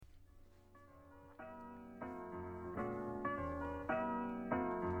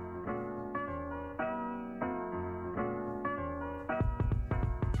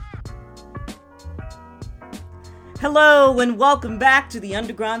Hello and welcome back to the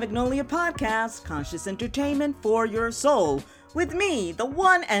Underground Magnolia Podcast, conscious entertainment for your soul, with me, the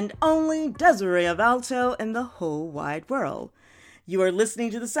one and only Desiree Avalto in the whole wide world. You are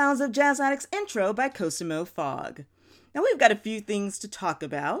listening to the Sounds of Jazz Addicts intro by Cosimo Fogg. Now we've got a few things to talk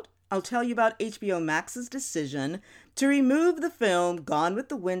about. I'll tell you about HBO Max's decision to remove the film Gone with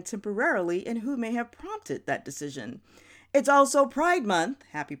the Wind temporarily and who may have prompted that decision. It's also Pride Month,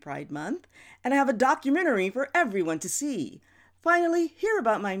 happy Pride Month, and I have a documentary for everyone to see. Finally, hear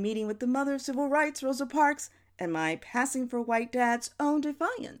about my meeting with the mother of civil rights, Rosa Parks, and my passing for white dad's own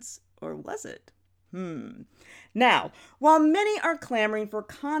defiance. Or was it? Now, while many are clamoring for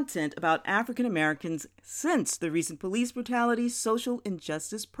content about African Americans since the recent police brutality, social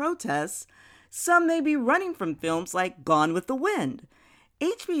injustice protests, some may be running from films like Gone with the Wind.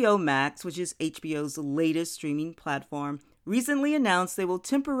 HBO Max, which is HBO's latest streaming platform, recently announced they will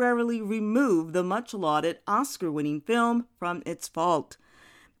temporarily remove the much-lauded Oscar-winning film from its vault.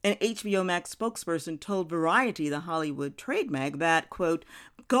 An HBO Max spokesperson told Variety, the Hollywood trade mag, that, quote,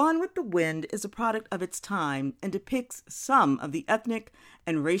 Gone with the Wind is a product of its time and depicts some of the ethnic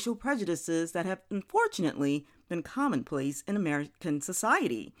and racial prejudices that have unfortunately been commonplace in American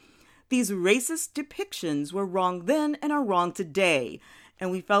society. These racist depictions were wrong then and are wrong today, and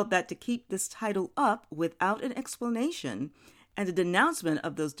we felt that to keep this title up without an explanation and a denouncement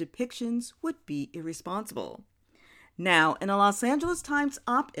of those depictions would be irresponsible. Now, in a Los Angeles Times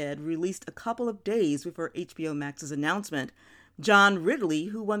op-ed released a couple of days before HBO Max's announcement, John Ridley,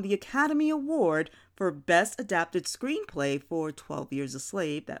 who won the Academy Award for Best Adapted Screenplay for 12 Years a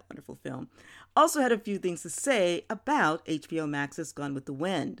Slave, that wonderful film, also had a few things to say about HBO Max's Gone with the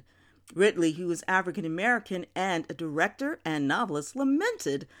Wind. Ridley, who is African American and a director and novelist,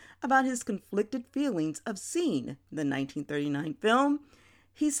 lamented about his conflicted feelings of seeing the 1939 film.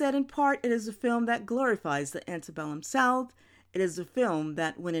 He said, in part, it is a film that glorifies the antebellum South. It is a film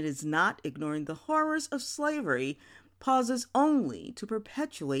that, when it is not ignoring the horrors of slavery, pauses only to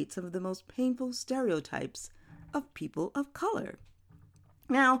perpetuate some of the most painful stereotypes of people of color.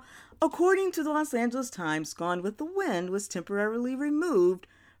 Now, according to the Los Angeles Times, Gone with the Wind was temporarily removed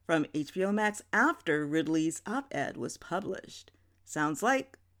from HBO Max after Ridley's op-ed was published. Sounds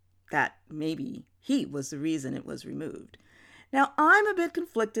like that maybe he was the reason it was removed. Now, I'm a bit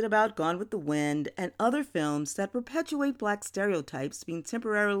conflicted about Gone with the Wind and other films that perpetuate Black stereotypes being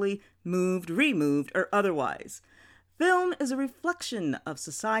temporarily moved, removed, or otherwise. Film is a reflection of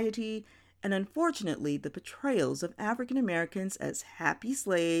society, and unfortunately, the portrayals of African Americans as happy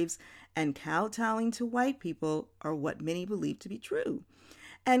slaves and kowtowing to white people are what many believe to be true.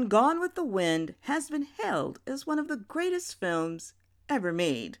 And Gone with the Wind has been hailed as one of the greatest films ever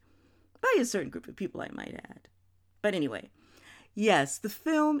made. By a certain group of people, I might add. But anyway, yes, the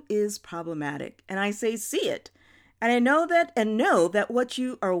film is problematic, and I say see it. And I know that what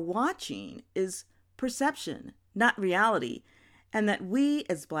you are watching is perception, not reality, and that we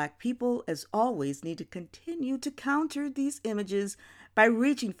as Black people, as always, need to continue to counter these images by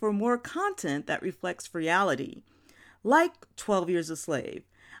reaching for more content that reflects reality. Like 12 Years a Slave.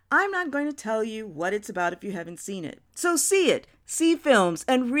 I'm not going to tell you what it's about if you haven't seen it. So see it, see films,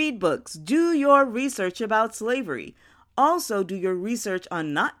 and read books. Do your research about slavery. Also do your research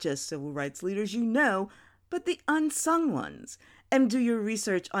on not just civil rights leaders you know, but the unsung ones. And do your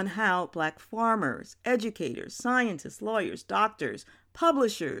research on how Black farmers, educators, scientists, lawyers, doctors,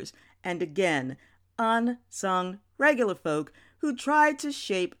 publishers, and again, unsung regular folk who tried to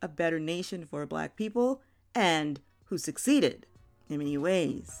shape a better nation for Black people and who succeeded in many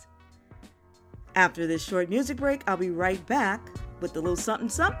ways. After this short music break, I'll be right back with a little something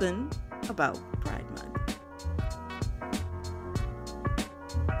something about Pride Month.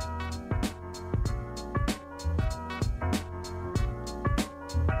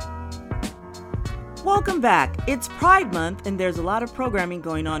 Welcome back. It's Pride Month, and there's a lot of programming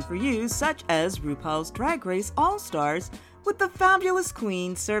going on for you, such as RuPaul's Drag Race All-Stars, with the fabulous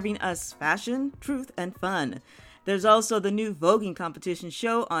queen serving us fashion, truth, and fun. There's also the new voguing competition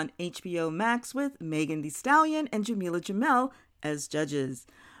show on HBO Max with Megan Thee Stallion and Jamila Jamel as judges.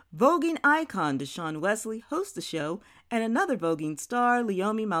 Voguing icon Deshaun Wesley hosts the show, and another voguing star,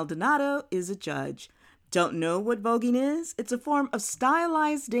 Leomi Maldonado, is a judge. Don't know what voguing is? It's a form of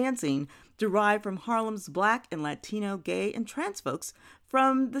stylized dancing derived from Harlem's Black and Latino, gay, and trans folks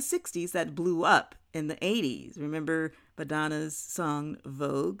from the 60s that blew up in the 80s. Remember Madonna's song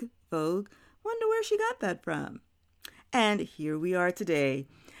Vogue? Vogue? Wonder where she got that from. And here we are today.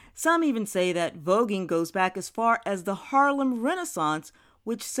 Some even say that voguing goes back as far as the Harlem Renaissance,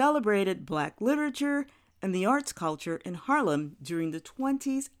 which celebrated Black literature and the arts culture in Harlem during the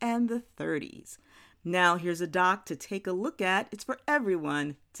 20s and the 30s. Now here's a doc to take a look at. It's for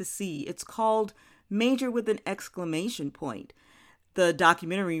everyone to see. It's called Major with an exclamation point. The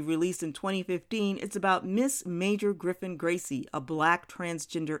documentary, released in 2015, it's about Miss Major Griffin Gracie, a Black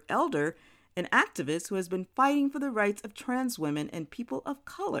transgender elder and activist who has been fighting for the rights of trans women and people of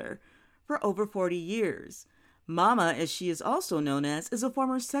color for over 40 years. Mama, as she is also known as, is a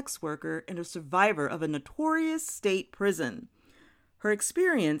former sex worker and a survivor of a notorious state prison. Her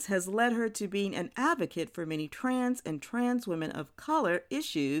experience has led her to being an advocate for many trans and trans women of color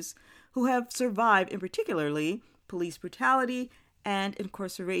issues who have survived, in particularly, police brutality and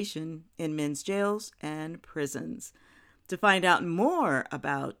incarceration in men's jails and prisons. To find out more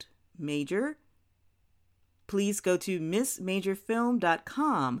about Major, please go to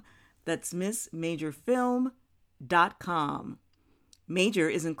missmajorfilm.com. That's missmajorfilm.com. Major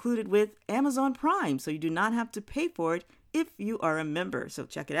is included with Amazon Prime, so you do not have to pay for it if you are a member, so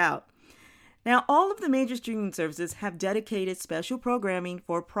check it out. Now, all of the major streaming services have dedicated special programming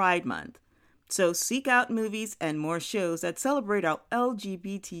for Pride Month. So seek out movies and more shows that celebrate our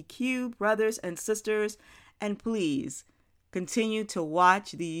LGBTQ brothers and sisters, and please continue to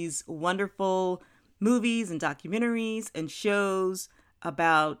watch these wonderful movies and documentaries and shows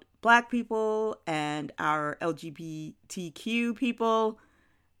about Black people and our LGBTQ people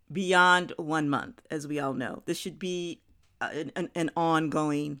beyond 1 month, as we all know. This should be an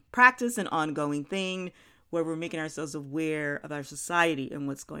ongoing practice, an ongoing thing where we're making ourselves aware of our society and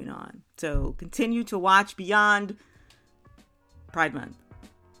what's going on. So continue to watch beyond Pride Month.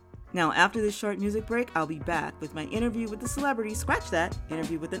 Now, after this short music break, I'll be back with my interview with the celebrity, scratch that,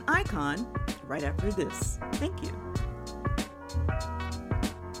 interview with an icon, right after this. Thank you.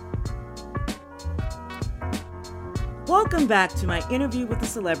 Welcome back to my interview with the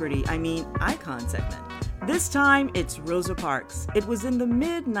celebrity, icon segment. This time, it's Rosa Parks. It was in the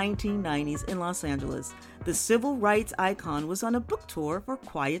mid-1990s in Los Angeles. The civil rights icon was on a book tour for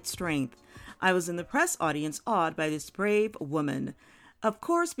Quiet Strength. I was in the press audience awed by this brave woman. Of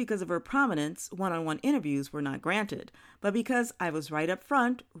course, because of her prominence, one-on-one interviews were not granted, but because I was right up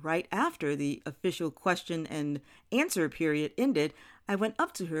front, right after the official question and answer period ended, I went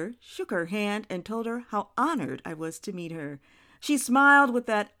up to her, shook her hand, and told her how honored I was to meet her. She smiled with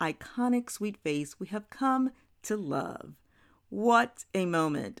that iconic sweet face we have come to love. What a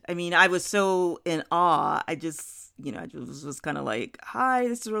moment. I was so in awe. I just was kind of like, hi,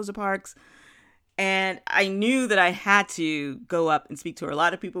 this is Rosa Parks. And I knew that I had to go up and speak to her. A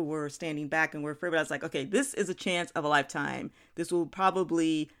lot of people were standing back and were afraid, but I was like, okay, this is a chance of a lifetime. This will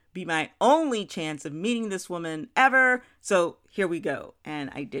probably be my only chance of meeting this woman ever. So here we go.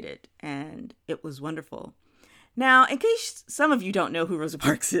 And I did it. And it was wonderful. Now, in case some of you don't know who Rosa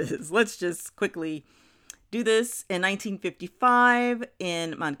Parks is, let's just quickly do this. In 1955,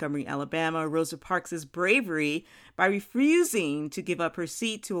 in Montgomery, Alabama, Rosa Parks' bravery by refusing to give up her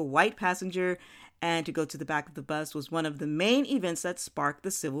seat to a white passenger and to go to the back of the bus was one of the main events that sparked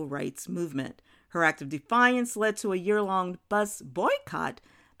the civil rights movement. Her act of defiance led to a year-long bus boycott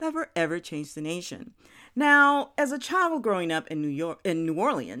that forever changed the nation. Now, as a child growing up in New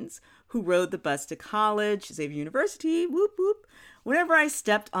Orleans, who rode the bus to college, Xavier University, whoop whoop, whenever I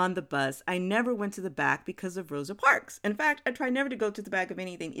stepped on the bus, I never went to the back because of Rosa Parks. In fact, I try never to go to the back of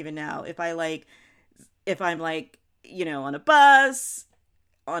anything, even now. If I'm on a bus,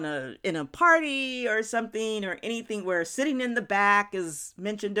 in a party or something, or anything where sitting in the back is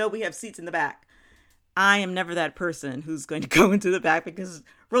mentioned, we have seats in the back. I am never that person who's going to go into the back because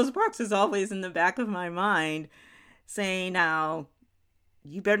Rosa Parks is always in the back of my mind saying, now,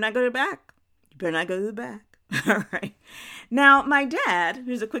 you better not go to the back. You better not go to the back. All right. Now, my dad,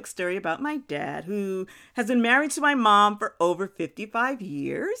 here's a quick story about my dad, who has been married to my mom for over 55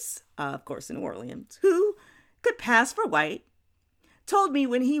 years, of course, in New Orleans, who could pass for white, told me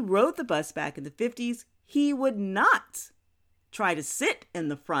when he rode the bus back in the 50s, he would not try to sit in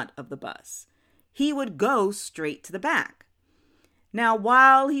the front of the bus. He would go straight to the back. Now,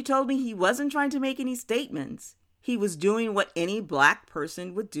 while he told me he wasn't trying to make any statements, he was doing what any Black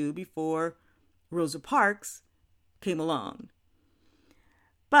person would do before Rosa Parks came along.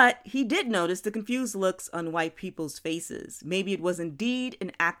 But he did notice the confused looks on white people's faces. Maybe it was indeed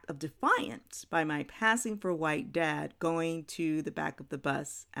an act of defiance by my passing for white dad going to the back of the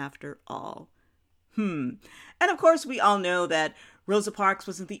bus after all. And of course, we all know that Rosa Parks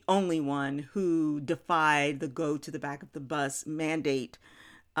wasn't the only one who defied the go to the back of the bus mandate.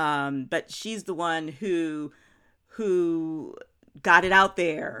 But she's the one who got it out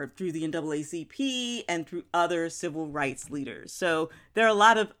there through the NAACP and through other civil rights leaders. So there are a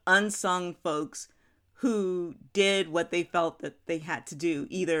lot of unsung folks who did what they felt that they had to do,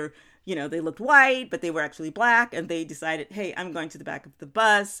 either they looked white, but they were actually black, and they decided, hey, I'm going to the back of the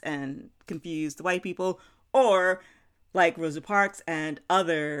bus and confuse the white people. Or like Rosa Parks and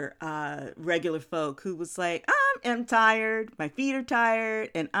other regular folk who was like, I'm tired, my feet are tired,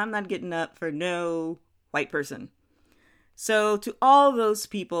 and I'm not getting up for no white person. So to all those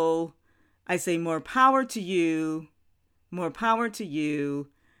people, I say more power to you,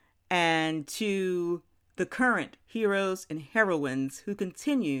 and to the current heroes and heroines who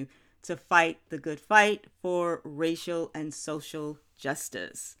continue to fight the good fight for racial and social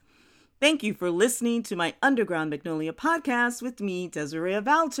justice. Thank you for listening to my Underground Magnolia podcast with me, Desiree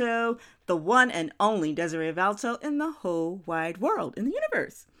Avalto, the one and only Desiree Avalto in the whole wide world, in the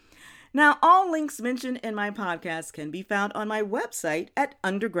universe. Now, all links mentioned in my podcast can be found on my website at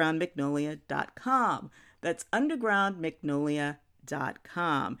undergroundmagnolia.com. That's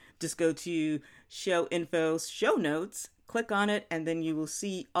undergroundmagnolia.com. Just go to show info, show notes, click on it, and then you will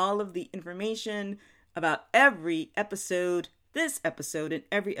see all of the information about every episode, this episode, and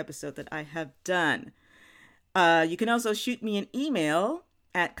every episode that I have done. You can also shoot me an email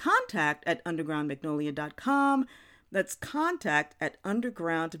at contact@undergroundmagnolia.com. That's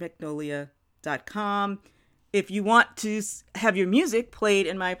contact@undergroundmagnolia.com. If you want to have your music played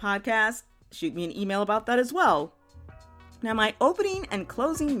in my podcast, shoot me an email about that as well. Now, my opening and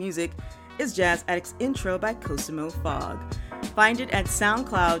closing music is Jazz Addicts Intro by Cosimo Fog. Find it at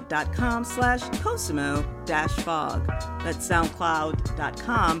soundcloud.com/Cosimo-Fog. That's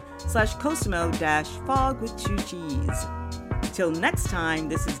soundcloud.com/Cosimo-Fog with 2 G's. Till next time,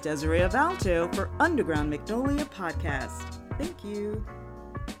 this is Desiree Avalto for Underground Magnolia Podcast. Thank you.